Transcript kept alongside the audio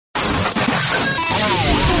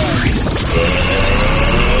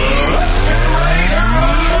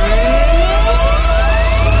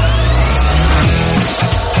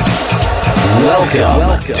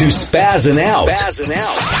Welcome to Spazzing Out,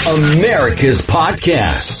 America's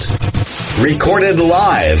podcast. Recorded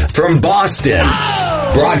live from Boston,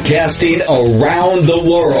 broadcasting around the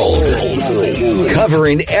world,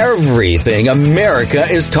 covering everything America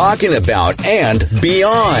is talking about and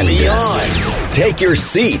beyond. Take your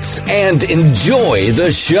seats and enjoy the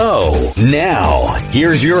show. Now,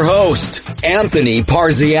 here's your host, Anthony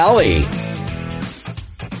Parziale.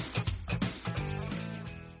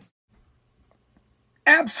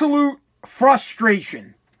 Absolute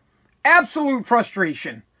frustration. Absolute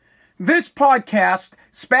frustration. This podcast,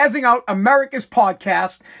 Spazzing Out America's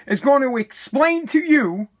podcast, is going to explain to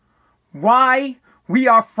you why we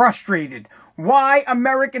are frustrated, why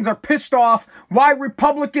Americans are pissed off, why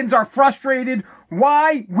Republicans are frustrated,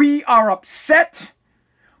 why we are upset,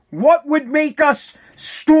 what would make us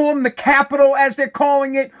storm the Capitol, as they're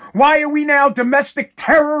calling it. Why are we now domestic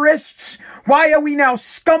terrorists? Why are we now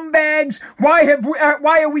scumbags?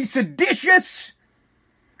 Why are we seditious?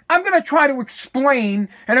 I'm going to try to explain,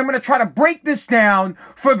 and I'm going to try to break this down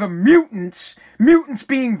for the mutants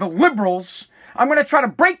being the liberals. I'm going to try to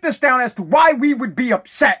break this down as to why we would be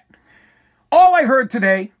upset. All I heard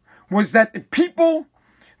today was that the people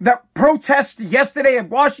that protested yesterday at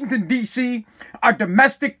Washington, D.C. are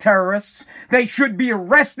domestic terrorists. They should be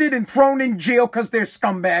arrested and thrown in jail because they're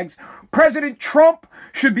scumbags. President Trump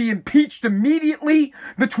should be impeached immediately.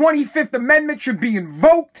 The 25th Amendment should be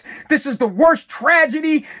invoked. This is the worst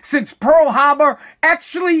tragedy since Pearl Harbor.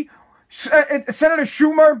 Actually, Senator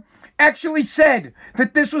Schumer actually said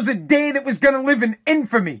that this was a day that was going to live in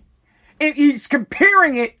infamy. He's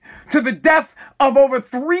comparing it to the death of over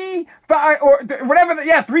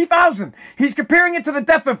 3,000. He's comparing it to the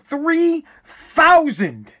death of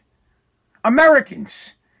 3,000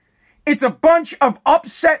 Americans. It's a bunch of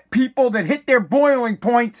upset people that hit their boiling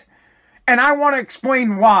point, and I want to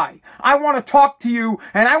explain why. I want to talk to you,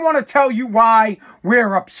 and I want to tell you why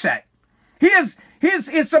we're upset. Here's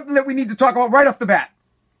something that we need to talk about right off the bat.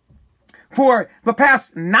 For the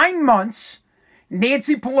past 9 months,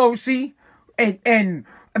 Nancy Pelosi and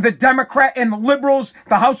the Democrat and the liberals,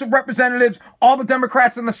 the House of Representatives, all the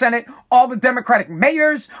Democrats in the Senate, all the Democratic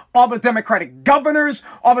mayors, all the Democratic governors,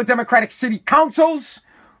 all the Democratic city councils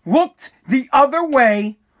looked the other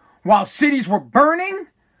way while cities were burning,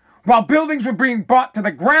 while buildings were being brought to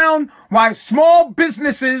the ground, while small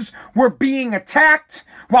businesses were being attacked,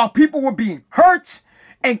 while people were being hurt,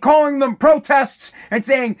 and calling them protests and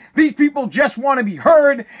saying these people just want to be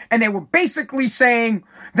heard, and they were basically saying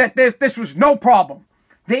that this was no problem.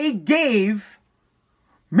 They gave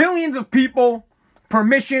millions of people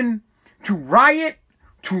permission to riot,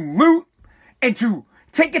 to loot, and to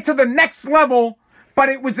take it to the next level, but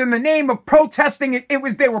it was in the name of protesting.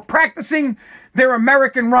 They were practicing their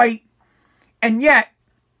American right, and yet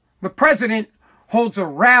the president holds a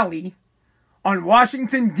rally on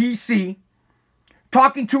Washington, D.C.,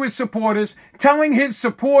 talking to his supporters, telling his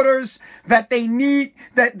supporters that they need,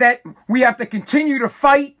 that we have to continue to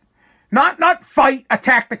fight. Not fight,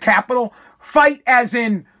 attack the Capitol. Fight as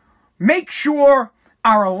in make sure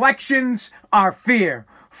our elections are fair.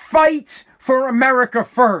 Fight for America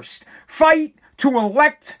first. Fight to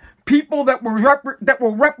elect people that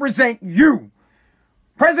will represent you.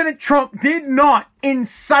 President Trump did not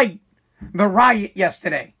incite the riot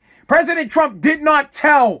yesterday. President Trump did not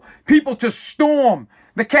tell people to storm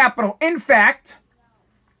the Capitol. In fact,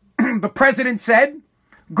 the president said,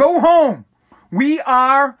 go home. We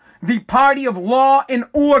are the party of law and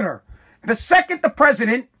order. The second the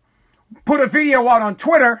president put a video out on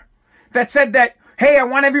Twitter that said that, hey, I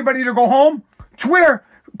want everybody to go home, Twitter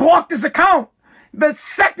blocked his account. The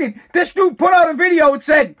second this dude put out a video, it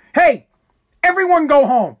said, hey, everyone go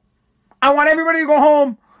home. I want everybody to go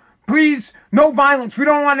home. Please, no violence. We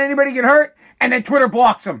don't want anybody to get hurt. And then Twitter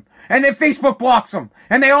blocks them. And then Facebook blocks them.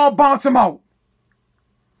 And they all bounce them out.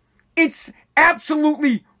 It's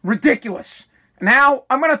absolutely ridiculous. Now,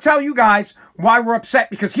 I'm going to tell you guys why we're upset,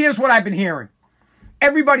 because here's what I've been hearing.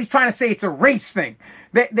 Everybody's trying to say it's a race thing.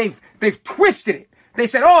 They've twisted it. They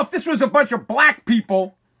said, oh, if this was a bunch of black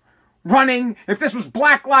people running, if this was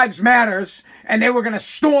Black Lives Matters, and they were going to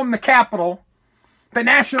storm the Capitol, the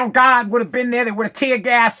National Guard would have been there. They would have tear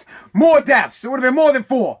gassed. More deaths. It would have been more than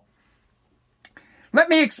 4. Let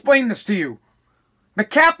me explain this to you. The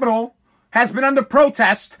Capitol has been under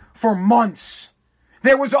protest for months.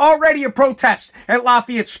 There was already a protest at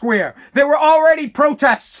Lafayette Square. There were already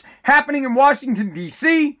protests happening in Washington,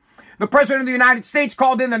 D.C. The President of the United States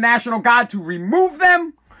called in the National Guard to remove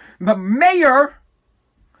them. The mayor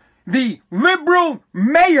the liberal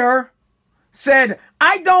mayor said,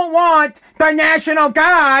 I don't want the National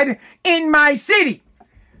Guard in my city.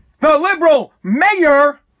 The liberal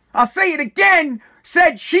mayor, I'll say it again,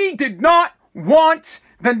 said she did not want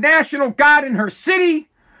the National Guard in her city.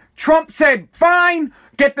 Trump said, fine,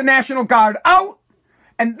 get the National Guard out.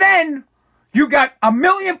 And then you got 1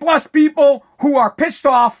 million plus people who are pissed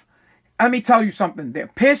off. Let me tell you something. They're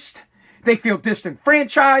pissed. They feel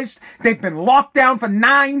disenfranchised. They've been locked down for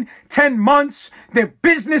 9, 10 months. Their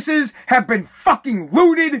businesses have been fucking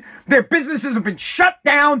looted. Their businesses have been shut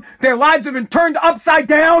down. Their lives have been turned upside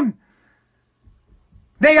down.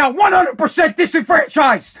 They are 100%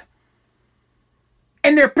 disenfranchised.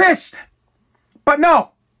 And they're pissed. But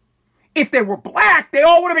no. If they were black, they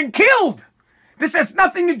all would have been killed. This has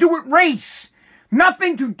nothing to do with race.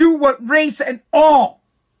 Nothing to do with race at all.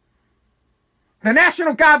 The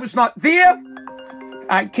National Guard was not there.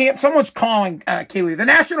 I can't, someone's calling Kaylee. The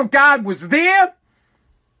National Guard was there.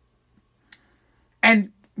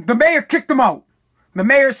 And the mayor kicked them out. The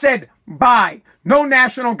mayor said, bye, no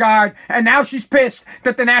National Guard. And now she's pissed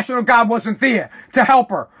that the National Guard wasn't there to help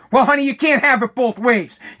her. Well, honey, you can't have it both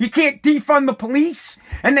ways. You can't defund the police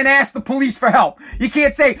and then ask the police for help. You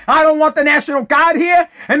can't say, I don't want the National Guard here,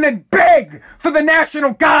 and then beg for the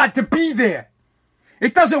National Guard to be there.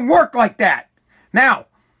 It doesn't work like that. Now,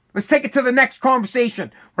 let's take it to the next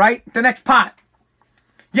conversation, right? The next part.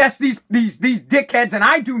 Yes, these dickheads, and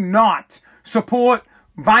I do not support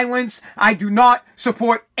violence. I do not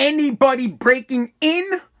support anybody breaking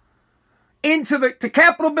into the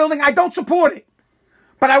Capitol building. I don't support it.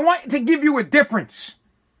 But I want to give you a difference.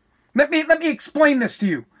 Let me explain this to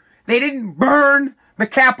you. They didn't burn the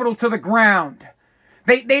Capitol to the ground.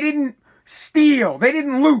 They didn't steal. They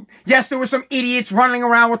didn't loot. Yes, there were some idiots running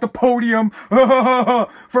around with the podium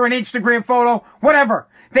for an Instagram photo. Whatever.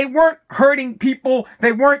 They weren't hurting people.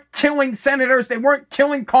 They weren't killing senators. They weren't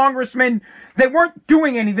killing congressmen. They weren't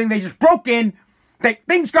doing anything. They just broke in.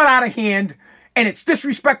 Things got out of hand. And it's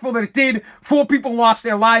disrespectful that it did. 4 people lost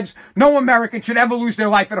their lives. No American should ever lose their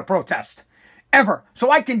life at a protest. Ever. So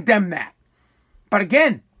I condemn that. But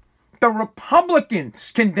again, the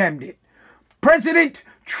Republicans condemned it. President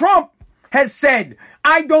Trump has said,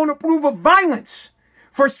 I don't approve of violence.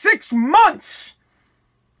 For 6 months,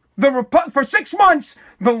 the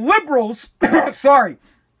liberals,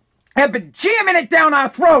 have been jamming it down our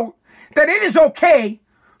throat that it is okay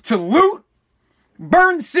to loot,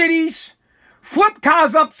 burn cities, flip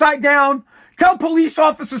cars upside down, tell police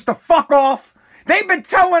officers to fuck off. They've been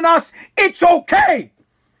telling us it's okay.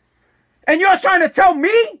 And you're trying to tell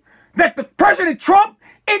me that the President Trump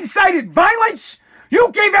incited violence?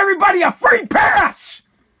 You gave everybody a free pass.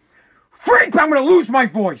 I'm going to lose my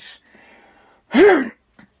voice.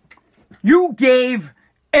 You gave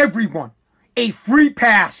everyone a free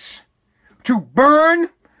pass to burn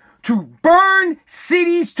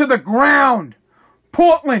cities to the ground.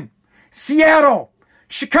 Portland, Seattle,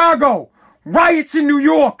 Chicago, riots in New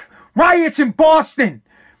York, riots in Boston,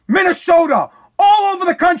 Minnesota, all over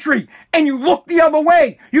the country. And you looked the other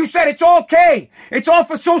way. You said it's okay. It's all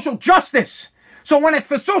for social justice. So when it's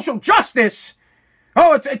for social justice,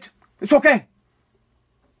 it's okay.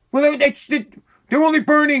 Well, they're only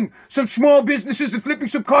burning some small businesses and flipping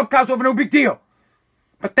some cop cars over, no big deal.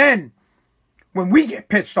 But then, when we get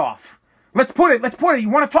pissed off, let's put it, you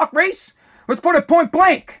want to talk race? Let's put it point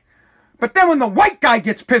blank. But then when the white guy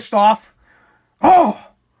gets pissed off, you're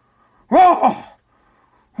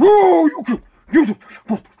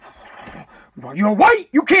white,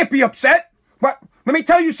 you can't be upset. But let me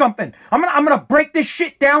tell you something. I'm gonna break this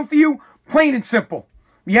shit down for you, plain and simple.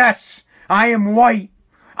 Yes, I am white.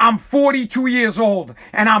 I'm 42 years old,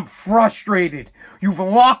 and I'm frustrated. You've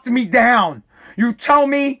locked me down. You tell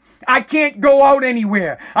me I can't go out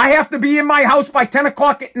anywhere. I have to be in my house by 10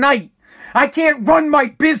 o'clock at night. I can't run my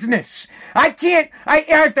business. I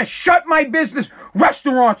have to shut my business.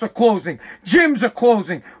 Restaurants are closing. Gyms are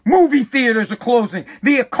closing. Movie theaters are closing.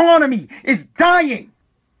 The economy is dying.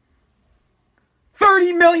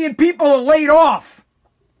 30 million people are laid off.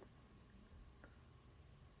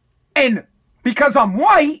 And because I'm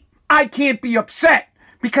white, I can't be upset.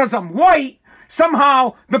 Because I'm white,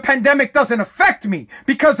 somehow the pandemic doesn't affect me.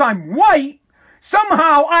 Because I'm white,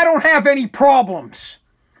 somehow I don't have any problems.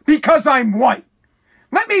 Because I'm white.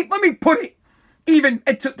 Let me put it even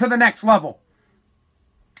to the next level.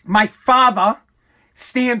 My father,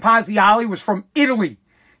 Stan Paziali, was from Italy.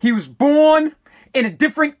 He was born in a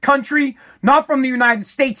different country, not from the United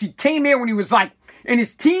States. He came here when he was like in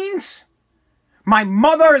his teens. My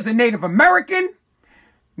mother is a Native American.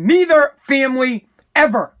 Neither family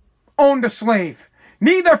ever owned a slave.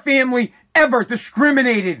 Neither family ever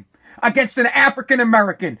discriminated against an African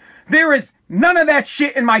American. There is none of that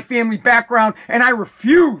shit in my family background, and I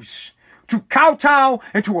refuse to kowtow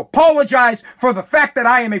and to apologize for the fact that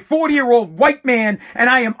I am a 40-year-old white man and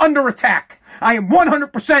I am under attack. I am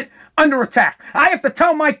 100% under attack. I have to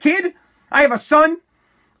tell my kid, I have a son,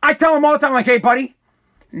 I tell him all the time, like, hey, buddy,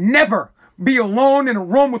 never be alone in a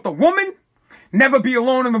room with a woman. Never be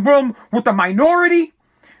alone in the room with a minority.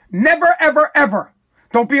 Never, ever, ever.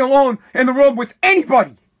 Don't be alone in the room with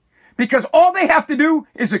anybody. Because all they have to do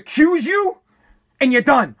is accuse you and you're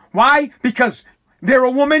done. Why? Because they're a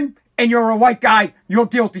woman and you're a white guy, you're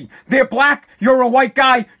guilty. They're black, you're a white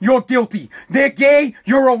guy, you're guilty. They're gay,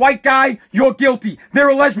 you're a white guy, you're guilty. They're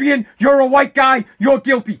a lesbian, you're a white guy, you're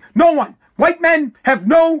guilty. No one. White men have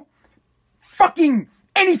no fucking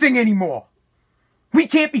anything anymore. We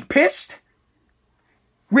can't be pissed.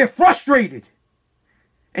 We're frustrated.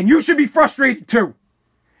 And you should be frustrated too.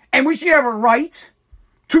 And we should have a right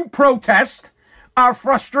to protest our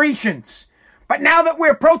frustrations. But now that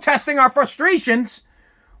we're protesting our frustrations,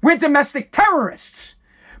 we're domestic terrorists.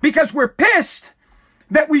 Because we're pissed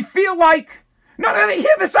that we feel like, no,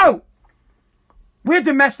 hear this out. We're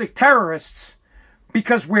domestic terrorists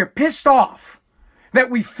because we're pissed off that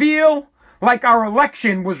we feel like our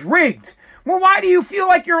election was rigged. Well, why do you feel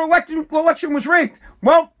like your election was rigged?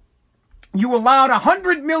 Well, you allowed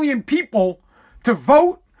 100 million people to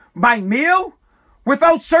vote by mail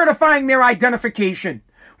without certifying their identification,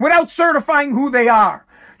 without certifying who they are.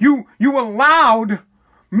 You allowed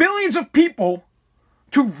millions of people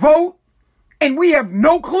to vote, and we have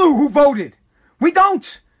no clue who voted. We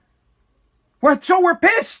don't. So we're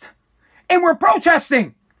pissed, and we're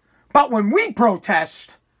protesting. But when we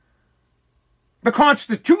protest, the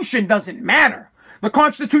Constitution doesn't matter. The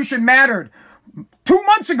Constitution mattered 2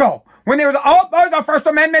 months ago when they were the First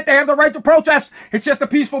Amendment. They have the right to protest. It's just a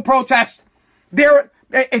peaceful protest. Bro,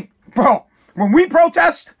 when we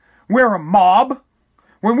protest, we're a mob.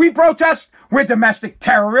 When we protest, we're domestic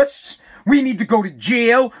terrorists. We need to go to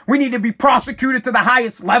jail. We need to be prosecuted to the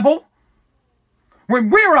highest level. When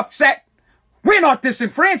we're upset, we're not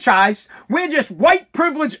disenfranchised. We're just white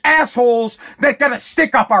privileged assholes that got a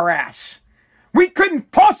stick up our ass. We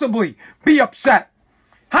couldn't possibly be upset.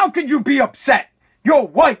 How could you be upset? You're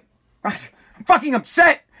white. I'm fucking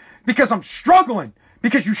upset because I'm struggling.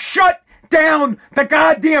 Because you shut down the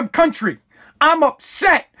goddamn country. I'm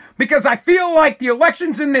upset because I feel like the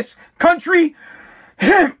elections in this country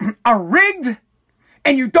are rigged,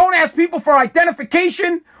 and you don't ask people for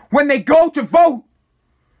identification when they go to vote.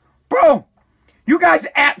 Bro, you ask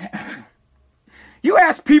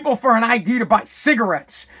people for an ID to buy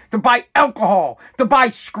cigarettes, to buy alcohol, to buy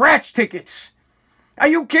scratch tickets. Are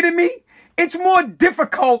you kidding me? It's more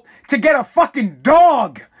difficult to get a fucking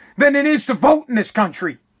dog than it is to vote in this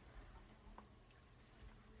country.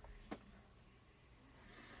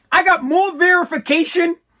 I got more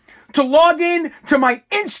verification to log in to my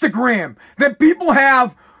Instagram than people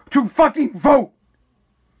have to fucking vote.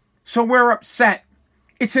 So we're upset.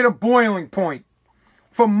 It's at a boiling point.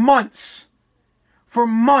 For months,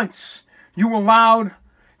 you allowed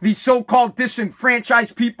these so-called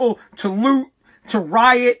disenfranchised people to loot, to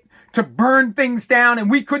riot, to burn things down,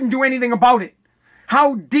 and we couldn't do anything about it.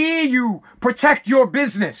 How dare you protect your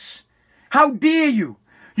business? How dare you?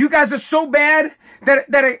 You guys are so bad that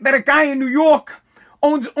a guy in New York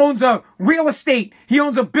owns a real estate. He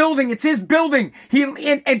owns a building. It's his building.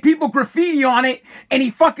 And people graffiti on it, and he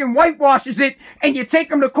fucking whitewashes it, and you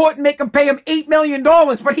take him to court and make him pay him $8 million,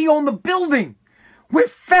 but he owned the building. We're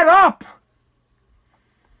fed up.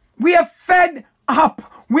 We are fed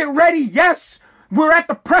up. We're ready. Yes, we're at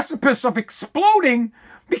the precipice of exploding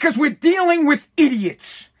because we're dealing with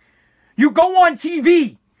idiots. You go on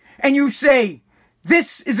TV and you say,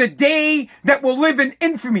 this is a day that will live in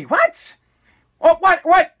infamy. What?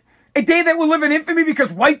 What? A day that will live in infamy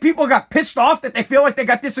because white people got pissed off that they feel like they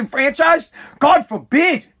got disenfranchised? God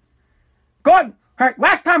forbid. God,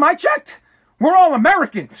 last time I checked, we're all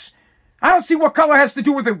Americans. I don't see what color has to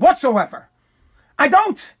do with it whatsoever. I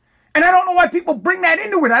don't. And I don't know why people bring that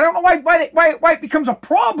into it. I don't know why it becomes a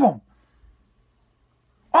problem.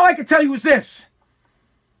 All I can tell you is this.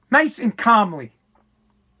 Nice and calmly.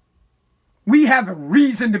 We have a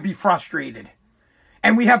reason to be frustrated.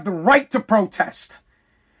 And we have the right to protest.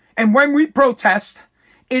 And when we protest,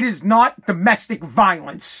 it is not domestic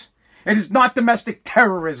violence. It is not domestic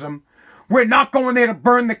terrorism. We're not going there to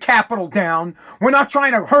burn the Capitol down. We're not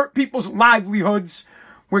trying to hurt people's livelihoods.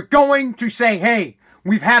 We're going to say, hey,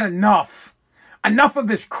 we've had enough. Enough of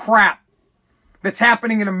this crap that's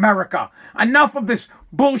happening in America. Enough of this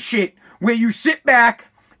bullshit where you sit back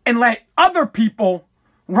and let other people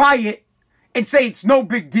riot and say it's no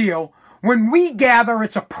big deal. When we gather,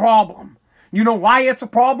 it's a problem. You know why it's a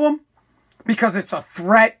problem? Because it's a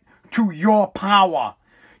threat to your power.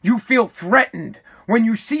 You feel threatened when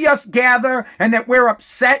you see us gather and that we're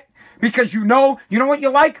upset because you know what you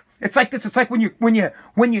like? It's like this. It's like when you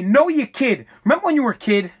know your kid. Remember when you were a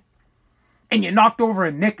kid and you knocked over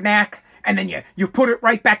a knick-knack and then you put it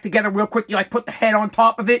right back together real quick. You like put the head on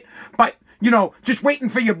top of it, but just waiting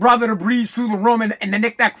for your brother to breeze through the room and the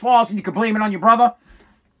knick-knack falls and you can blame it on your brother.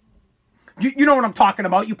 You know what I'm talking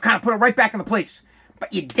about. You kind of put it right back into place.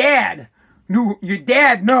 But your dad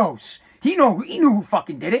knows. He knew who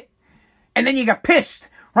fucking did it. And then you got pissed,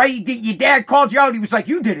 right? Your dad called you out. He was like,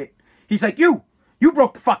 you did it. He's like, you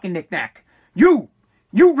broke the fucking knick-knack. You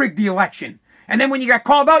rigged the election. And then when you got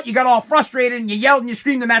called out, you got all frustrated and you yelled and you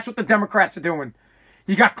screamed, and that's what the Democrats are doing.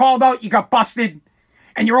 You got called out, you got busted,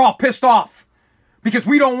 and you're all pissed off because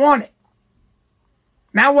we don't want it.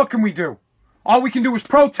 Now what can we do? All we can do is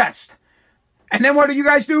protest. And then what do you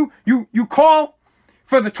guys do? You call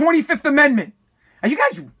for the 25th Amendment. Are you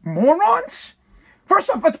guys morons? First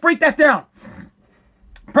off, let's break that down.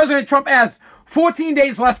 President Trump has 14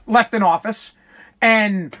 days left in office.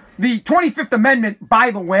 And the 25th Amendment,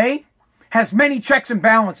 by the way, has many checks and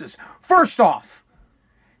balances. First off,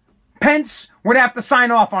 Pence would have to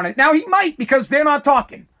sign off on it. Now, he might because they're not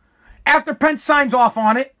talking. After Pence signs off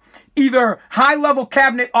on it, either high-level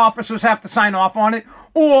cabinet officers have to sign off on it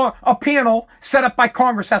or a panel set up by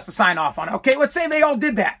Congress has to sign off on it. Okay, let's say they all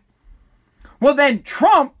did that. Well, then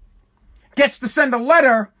Trump gets to send a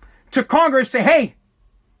letter to Congress, say,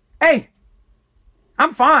 hey,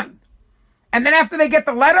 I'm fine. And then after they get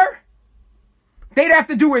the letter, they'd have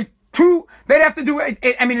to do it'd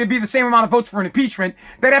be the same amount of votes for an impeachment.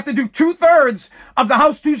 They'd have to do 2/3 of the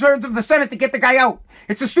House, 2/3 of the Senate to get the guy out.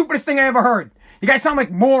 It's the stupidest thing I ever heard. You guys sound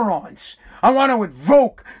like morons. I want to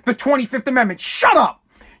invoke the 25th Amendment. Shut up.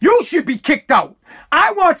 You should be kicked out.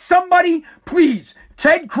 I want somebody, please,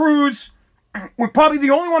 Ted Cruz, we're probably the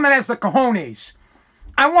only one that has the cojones.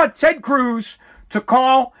 I want Ted Cruz to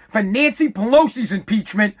call for Nancy Pelosi's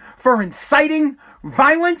impeachment for inciting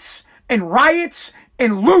violence and riots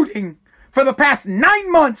and looting for the past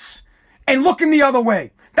 9 months and looking the other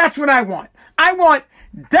way. That's what I want. I want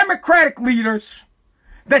Democratic leaders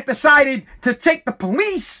that decided to take the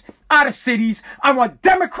police out of cities. I want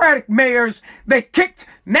Democratic mayors that kicked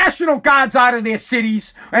National Guards out of their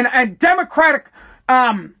cities and Democratic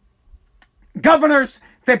governors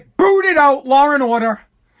that booted out law and order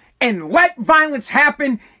and let violence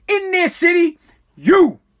happen in their city.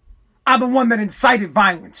 You are the one that incited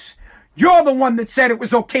violence. You're the one that said it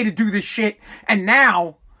was okay to do this shit. And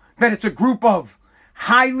now that it's a group of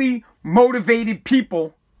highly motivated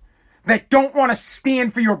people that don't want to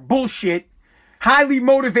stand for your bullshit, highly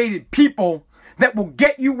motivated people that will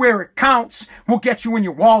get you where it counts, will get you in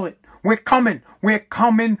your wallet. We're coming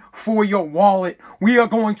for your wallet. We are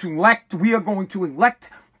going to elect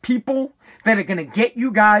people that are going to get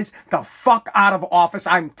you guys the fuck out of office.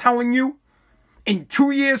 I'm telling you, in 2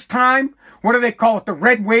 years' time, what do they call it? The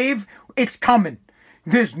red wave? It's coming.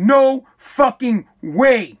 There's no fucking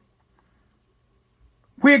way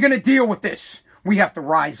we're going to deal with this. We have to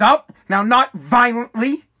rise up. Now, not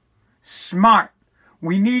violently, smart.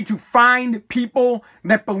 We need to find people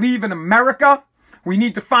that believe in America. We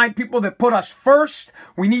need to find people that put us first.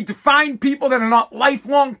 We need to find people that are not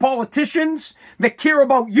lifelong politicians, that care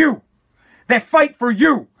about you, that fight for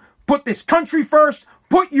you. Put this country first,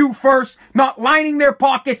 put you first, not lining their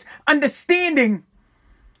pockets, understanding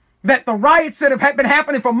that the riots that have been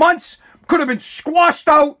happening for months could have been squashed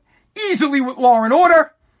out easily with law and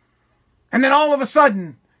order. And then all of a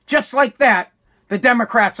sudden, just like that, the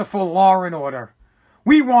Democrats are for law and order.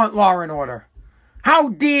 We want law and order. How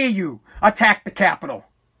dare you attack the Capitol?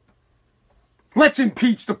 Let's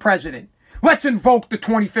impeach the president. Let's invoke the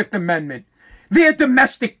 25th Amendment. They're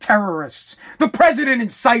domestic terrorists. The president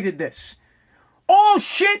incited this. All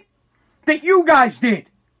shit that you guys did.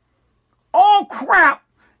 All crap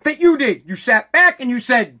that you did. You sat back and you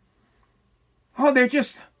said, oh, they're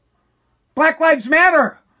just Black Lives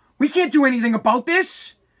Matter. We can't do anything about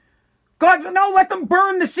this. God, no, let them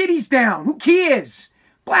burn the cities down. Who cares?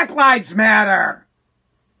 Black Lives Matter.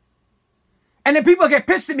 And then people get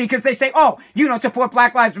pissed at me because they say, oh, you don't support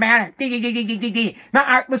Black Lives Matter.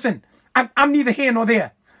 Now, listen, I'm neither here nor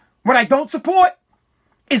there. What I don't support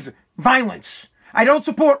is violence. I don't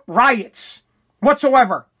support riots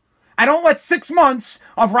whatsoever. I don't let 6 months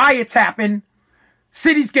of riots happen.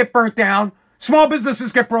 Cities get burnt down. Small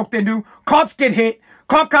businesses get broke into. Cops get hit.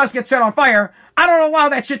 Cop cars get set on fire. I don't allow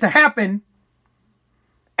that shit to happen.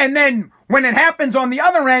 And then when it happens on the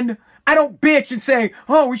other end, I don't bitch and say,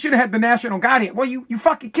 oh, we should have had the National Guard here. Well, you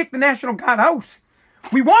fucking kicked the National Guard out.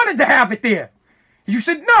 We wanted to have it there. You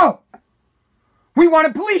said no. We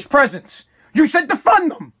wanted police presence. You said defund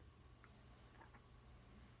them.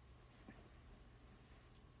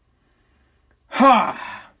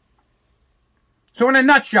 So in a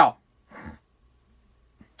nutshell,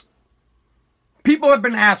 people have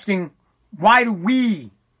been asking, why do we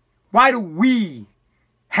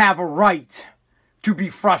have a right to be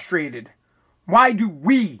frustrated? Why do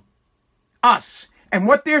we, us? And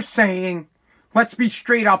what they're saying, let's be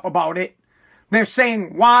straight up about it. They're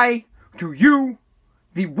saying, why do you,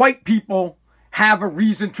 the white people, have a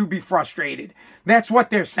reason to be frustrated? That's what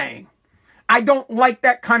they're saying. I don't like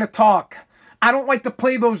that kind of talk. I don't like to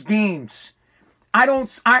play those games.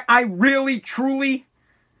 I really, truly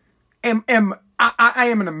am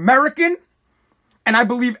an American, and I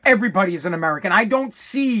believe everybody is an American. I don't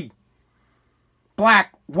see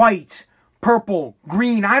black, white, purple,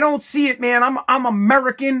 green. I don't see it, man. I'm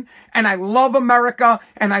American, and I love America,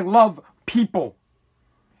 and I love people.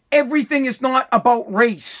 Everything is not about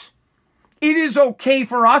race. It is okay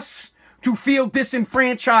for us to feel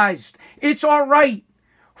disenfranchised. It's all right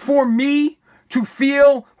for me to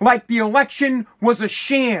feel like the election was a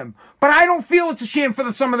sham. But I don't feel it's a sham for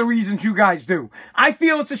some of the reasons you guys do. I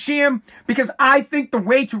feel it's a sham because I think the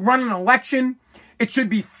way to run an election, it should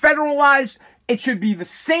be federalized. It should be the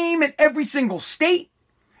same in every single state.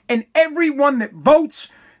 And everyone that votes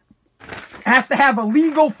has to have a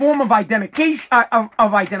legal form of identification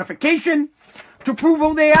to prove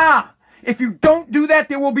who they are. If you don't do that,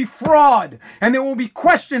 there will be fraud. And there will be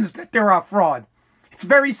questions that there are fraud. It's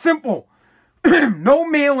very simple. No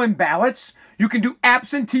mail-in ballots. You can do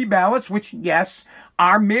absentee ballots, which, yes,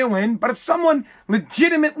 are mail-in. But if someone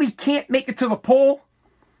legitimately can't make it to the poll,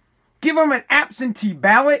 give them an absentee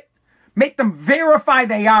ballot. Make them verify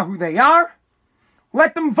they are who they are.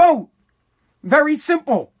 Let them vote. Very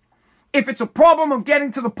simple. If it's a problem of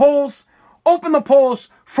getting to the polls, open the polls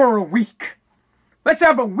for a week. Let's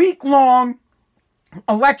have a week-long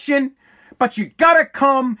election, but you gotta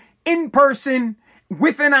come in person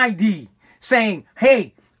with an ID saying,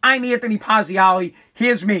 hey, I'm Anthony Pazziali,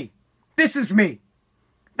 here's me. This is me.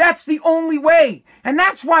 That's the only way, and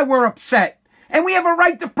that's why we're upset. And we have a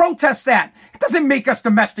right to protest that. It doesn't make us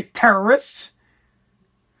domestic terrorists.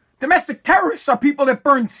 Domestic terrorists are people that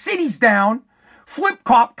burn cities down, flip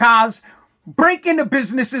cop cars, break into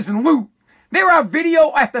businesses and loot. There are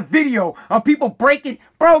video after video of people breaking.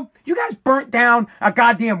 Bro, you guys burnt down a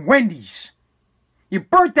goddamn Wendy's. You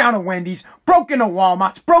burnt down a Wendy's, broke into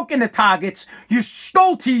Walmarts, broke into Targets. You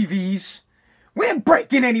stole TVs. We didn't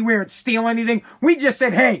break in anywhere and steal anything. We just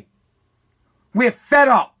said, hey, we're fed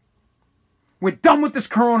up. We're done with this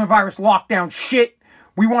coronavirus lockdown shit.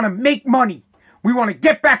 We want to make money. We want to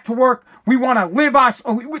get back to work. We want to live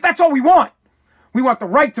that's all we want. We want the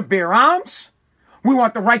right to bear arms. We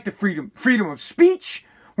want the right to freedom of speech.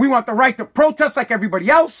 We want the right to protest like everybody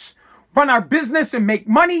else, run our business and make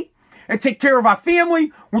money and take care of our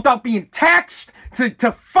family without being taxed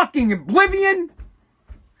to fucking oblivion.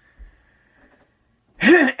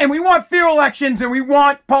 And we want fair elections, and we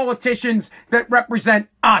want politicians that represent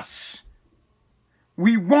us.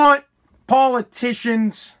 We want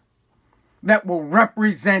politicians that will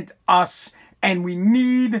represent us, and we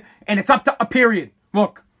need, and it's up to a period.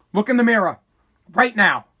 Look in the mirror right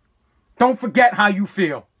now. Don't forget how you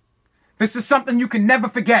feel. This is something you can never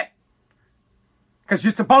forget, because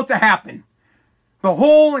it's about to happen. The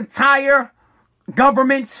whole entire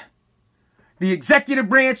government, the executive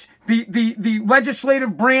branch, the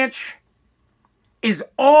legislative branch is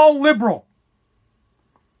all liberal.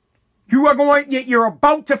 You're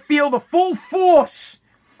about to feel the full force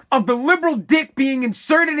of the liberal dick being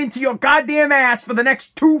inserted into your goddamn ass for the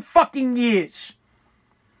next 2 fucking years.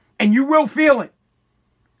 And you will feel it.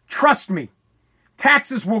 Trust me.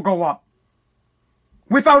 Taxes will go up.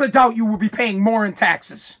 Without a doubt, you will be paying more in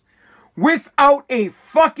taxes. Without a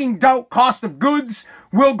fucking doubt, cost of goods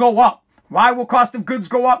will go up. Why will cost of goods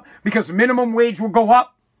go up? Because the minimum wage will go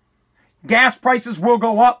up. Gas prices will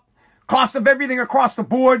go up. Cost of everything across the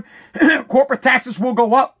board. Corporate taxes will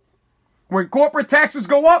go up. When corporate taxes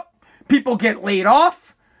go up, people get laid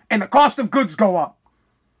off, and the cost of goods go up.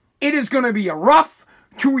 It is going to be a rough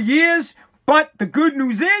 2 years, but the good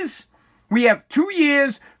news is we have 2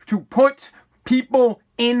 years to put people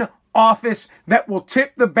in office that will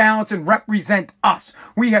tip the balance and represent us.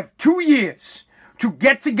 We have 2 years to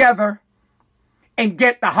get together and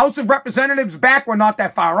get the House of Representatives back. We're not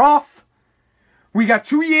that far off. We got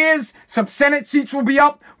 2 years. Some Senate seats will be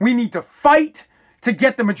up. We need to fight to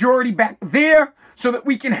get the majority back there so that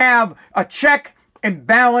we can have a check and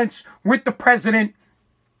balance with the president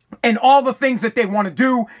and all the things that they want to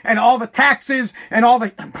do and all the taxes and all the...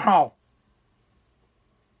 Bro,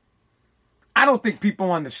 I don't think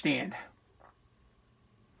people understand.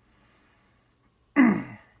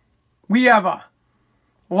 We have a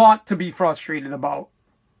lot to be frustrated about.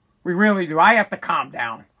 We really do. I have to calm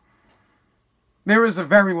down. There is a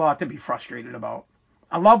very lot to be frustrated about.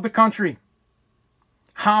 I love the country.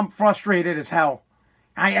 I'm frustrated as hell.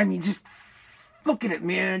 I mean, just look at it,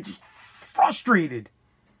 man. Just frustrated.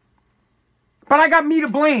 But I got me to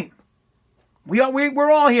blame.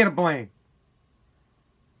 We're all here to blame.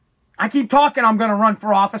 I keep talking I'm going to run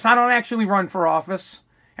for office. I don't actually run for office.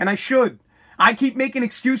 And I should. I keep making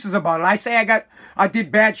excuses about it. I say I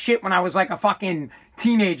did bad shit when I was like a fucking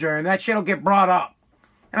teenager, and that shit will get brought up.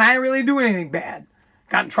 And I didn't really do anything bad.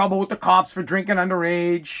 Got in trouble with the cops for drinking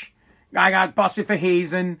underage. I got busted for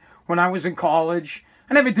hazing when I was in college.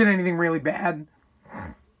 I never did anything really bad.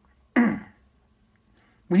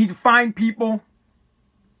 We need to find people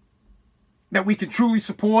that we can truly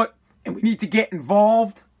support, and we need to get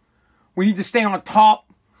involved. We need to stay on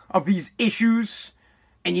top of these issues,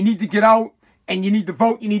 and you need to get out, and you need to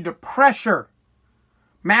vote. You need to pressure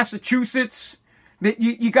Massachusetts.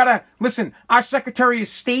 You gotta, listen, our Secretary of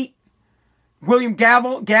State, William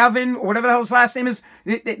Gavin, or whatever the hell his last name is,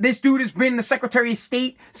 this dude has been the Secretary of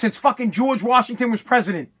State since fucking George Washington was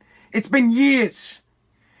president. It's been years.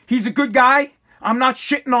 He's a good guy. I'm not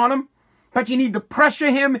shitting on him. But you need to pressure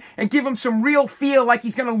him and give him some real feel like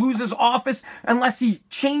he's going to lose his office unless he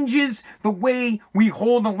changes the way we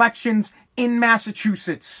hold elections in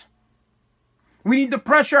Massachusetts. We need to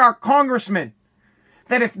pressure our congressmen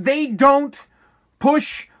that if they don't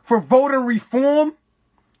push for voter reform,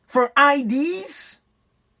 for IDs,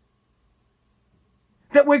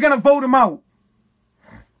 that we're going to vote them out.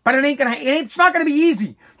 But it's not going to be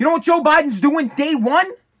easy. You know what Joe Biden's doing day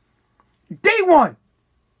one? Day one.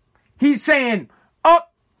 He's saying,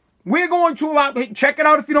 we're going to allow, check it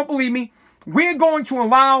out if you don't believe me, we're going to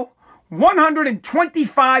allow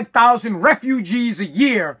 125,000 refugees a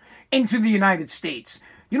year into the United States.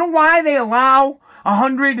 You know why they allow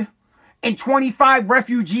 125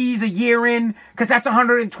 refugees a year in? Because that's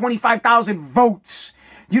 125,000 votes.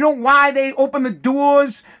 You know why they open the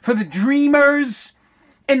doors for the dreamers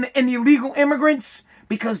and the illegal immigrants?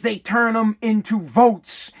 Because they turn them into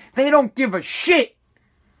votes. They don't give a shit.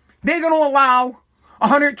 They're going to allow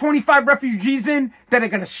 125 refugees in that are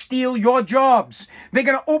going to steal your jobs. They're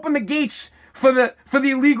going to open the gates for the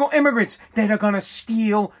illegal immigrants that are going to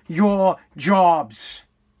steal your jobs.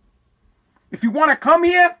 If you want to come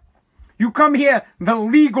here, you come here the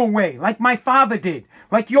legal way, like my father did,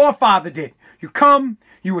 like your father did. You come,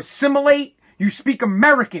 you assimilate, you speak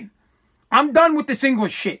American. I'm done with this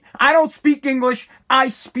English shit. I don't speak English. I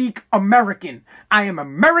speak American. I am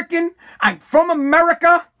American. I'm from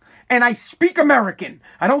America. And I speak American.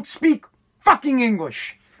 I don't speak fucking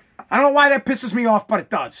English. I don't know why that pisses me off, but it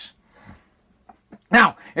does.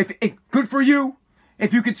 Now, if good for you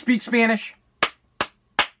if you could speak Spanish.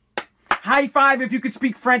 High five if you could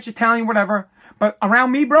speak French, Italian, whatever. But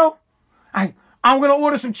around me, bro, I'm going to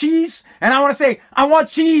order some cheese, and I want to say, I want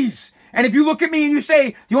cheese. And if you look at me and you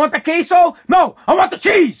say, you want the queso? No, I want the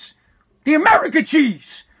cheese. The American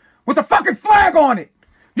cheese. With the fucking flag on it.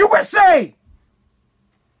 USA.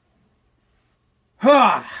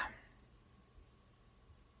 I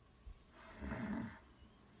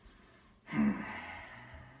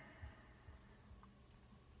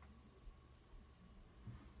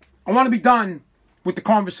want to be done with the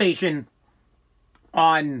conversation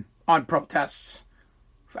on protests.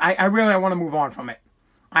 I really want to move on from it.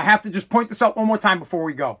 I have to just point this out one more time before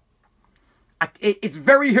we go. It's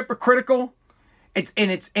very hypocritical.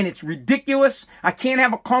 It's ridiculous. I can't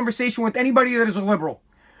have a conversation with anybody that is a liberal.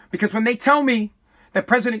 Because when they tell me that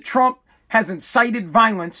President Trump has incited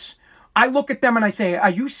violence, I look at them and I say, are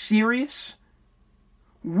you serious?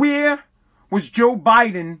 Where was Joe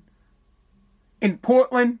Biden in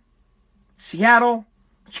Portland, Seattle,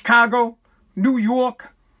 Chicago, New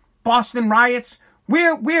York, Boston riots?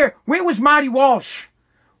 Where was Marty Walsh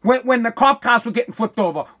when the cop cars were getting flipped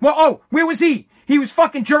over? Well, where was he? He was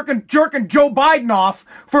fucking jerking Joe Biden off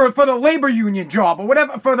for the labor union job or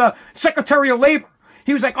whatever, for the Secretary of Labor.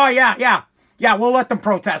 He was like, oh, yeah, we'll let them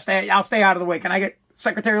protest. I'll stay out of the way. Can I get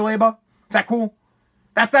Secretary of Labor? Is that cool?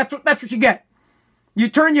 That's what you get. You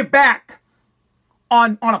turn your back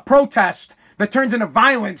on a protest that turns into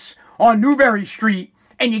violence on Newbury Street,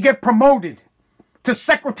 and you get promoted to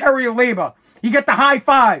Secretary of Labor. You get the high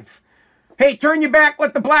five. Hey, turn your back,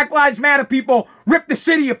 let the Black Lives Matter people rip the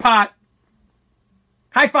city apart.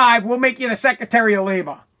 High five, we'll make you the Secretary of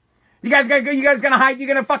Labor. You guys gonna hide? You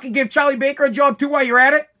gonna fucking give Charlie Baker a job too while you're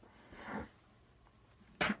at it?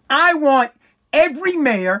 I want every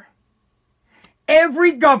mayor,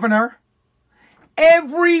 every governor,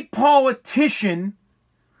 every politician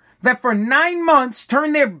that for 9 months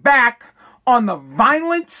turned their back on the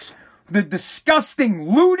violence, the disgusting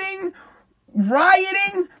looting,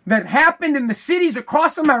 rioting that happened in the cities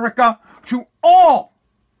across America to all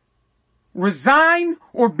resign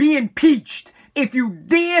or be impeached if you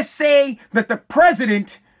dare say that the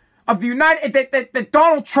president of the that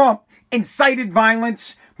Donald Trump incited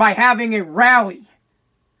violence by having a rally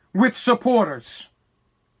with supporters.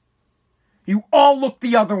 You all looked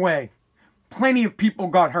the other way. Plenty of people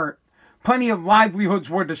got hurt. Plenty of livelihoods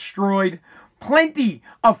were destroyed. Plenty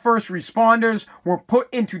of first responders were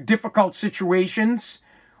put into difficult situations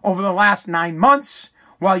over the last 9 months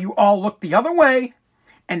while you all looked the other way.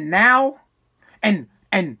 And now, and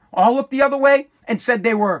all looked the other way and said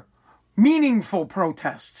they were meaningful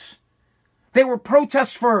protests. They were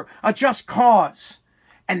protests for a just cause.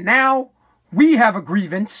 And now we have a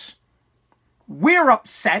grievance. We're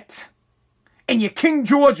upset. And you King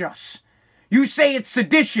George us. You say it's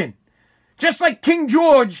sedition. Just like King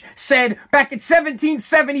George said back in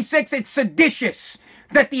 1776, it's seditious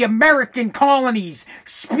that the American colonies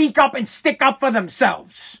speak up and stick up for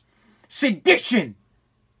themselves. Sedition.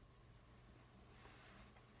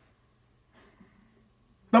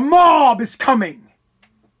 The mob is coming.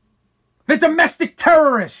 The domestic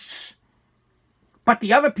terrorists. But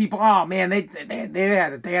the other people, oh man, they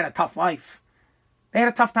had a tough life. They had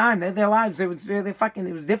a tough time. Their lives, it was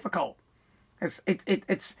difficult. It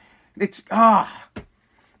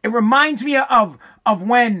reminds me of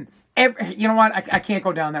when you know what? I can't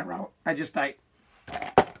go down that route.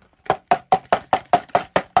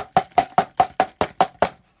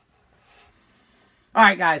 All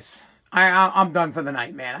right, guys. I'm done for the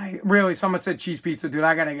night, man. Someone said cheese pizza, dude.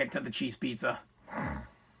 I gotta get to the cheese pizza.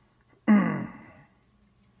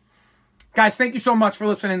 Guys, thank you so much for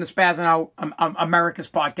listening to Spazzing Out, America's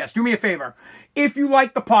podcast. Do me a favor. If you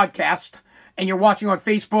like the podcast and you're watching on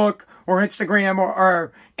Facebook or Instagram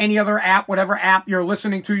or any other app, whatever app you're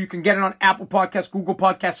listening to, you can get it on Apple Podcasts, Google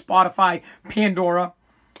Podcasts, Spotify, Pandora.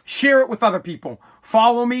 Share it with other people.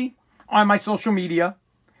 Follow me on my social media.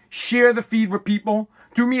 Share the feed with people.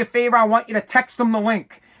 Do me a favor. I want you to text them the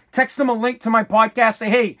link. Text them a link to my podcast. Say,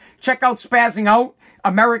 hey, check out Spazzing Out,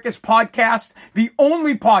 America's podcast, the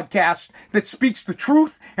only podcast that speaks the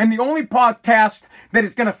truth and the only podcast that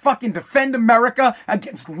is going to fucking defend America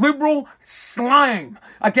against liberal slime,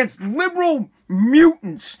 against liberal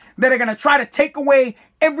mutants that are going to try to take away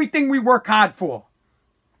everything we work hard for.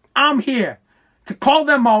 I'm here to call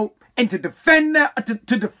them out and to defend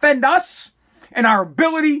to defend us and our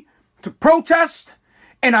ability to protest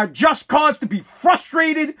and our just cause to be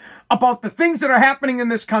frustrated about the things that are happening in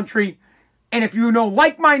this country. And if you know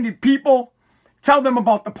like-minded people, tell them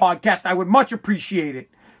about the podcast. I would much appreciate it.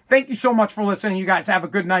 Thank you so much for listening. You guys have a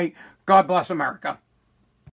good night. God bless America.